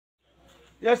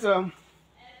Yes,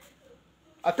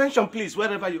 attention please,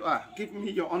 wherever you are. Give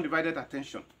me your undivided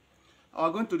attention. We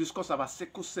are going to discuss about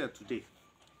sickle cell today.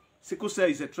 Sickle cell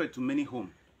is a threat to many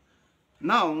homes.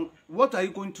 Now, what are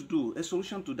you going to do? A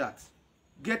solution to that.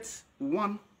 Get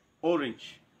one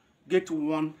orange. Get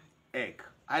one egg.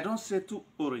 I don't say two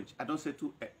orange. I don't say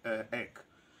two egg.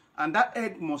 And that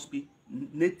egg must be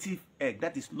native egg.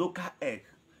 That is local egg.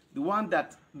 The one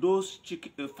that those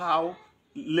chicken, fowl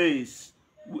lays.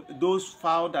 Those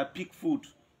fowl that pick food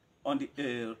on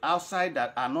the outside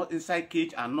that are not inside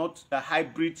cage, are not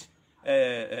hybrid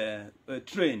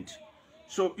trained.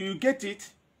 So you get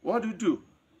it. What do?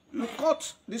 You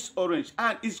cut this orange,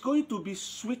 and it's going to be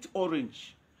sweet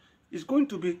orange. It's going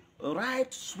to be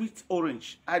ripe sweet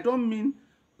orange. I don't mean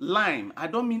lime. I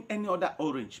don't mean any other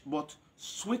orange, but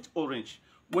sweet orange.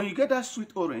 When you get that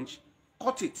sweet orange,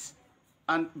 cut it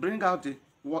and bring out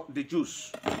the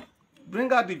juice.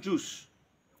 Bring out the juice.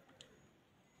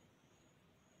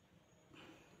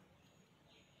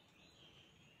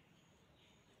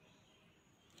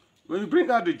 When you bring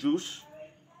out the juice,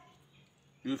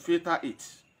 you filter it.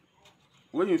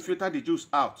 When you filter the juice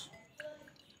out,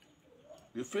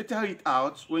 you filter it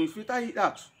out. When you filter it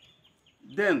out,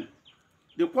 then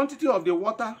the quantity of the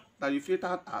water that you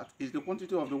filtered out is the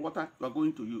quantity of the water you are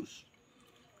going to use.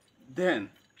 Then,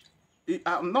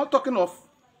 I'm not talking of,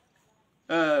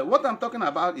 what I'm talking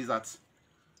about is that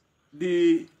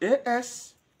the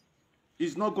AS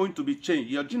is not going to be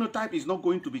changed. Your genotype is not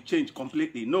going to be changed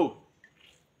completely. No.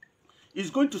 It's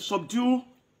going to subdue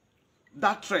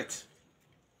that threat.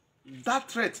 That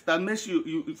threat that makes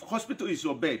if hospital is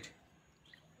your bed,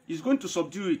 is going to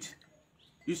subdue it.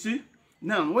 You see?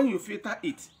 Now, when you filter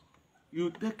it, you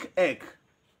take egg,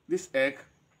 this egg,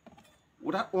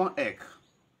 with that one egg,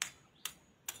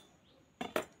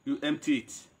 you empty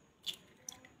it.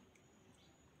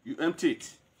 You empty it.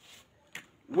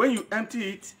 When you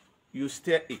empty it, you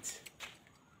stir it.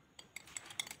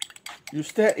 You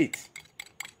stir it.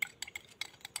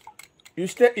 You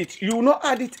stir it. You will not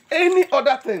add it any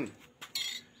other thing.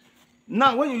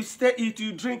 Now, when you stir it,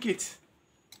 you drink it.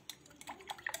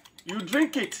 You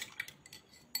drink it.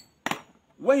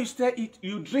 When you stir it,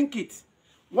 you drink it.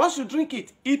 Once you drink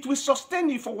it, it will sustain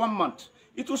you for 1 month.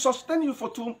 It will sustain you for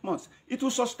 2 months. It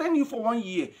will sustain you for 1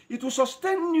 year. It will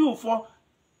sustain you for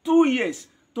 2 years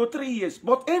to 3 years.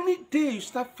 But any day you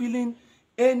start feeling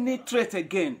any threat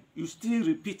again, you still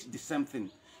repeat the same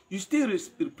thing. You still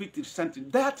repeat the same thing.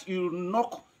 That you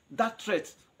knock that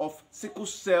threat of sickle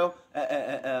cell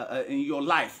in your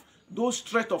life. Those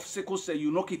threats of sickle cell,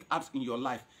 you knock it out in your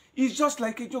life. It's just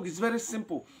like a joke. It's very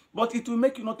simple. But it will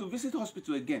make you not to visit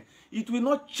hospital again. It will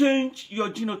not change your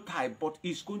genotype, but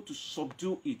it's going to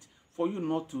subdue it for you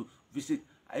not to visit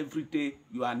every day.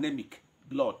 You are anemic.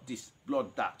 Blood this,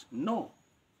 blood that. No.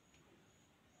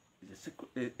 It's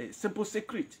a simple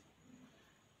secret.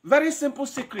 Very simple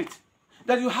secret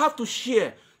that you have to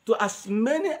share to as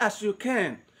many as you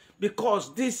can,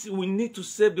 because this we need to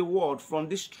save the world from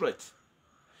this threat.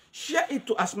 Share it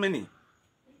to as many.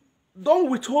 Don't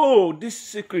withhold this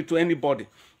secret to anybody.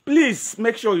 Please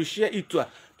make sure you share it to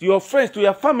your friends, to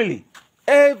your family.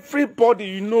 Everybody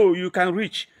you know you can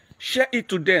reach. Share it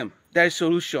to them. There is a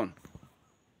solution.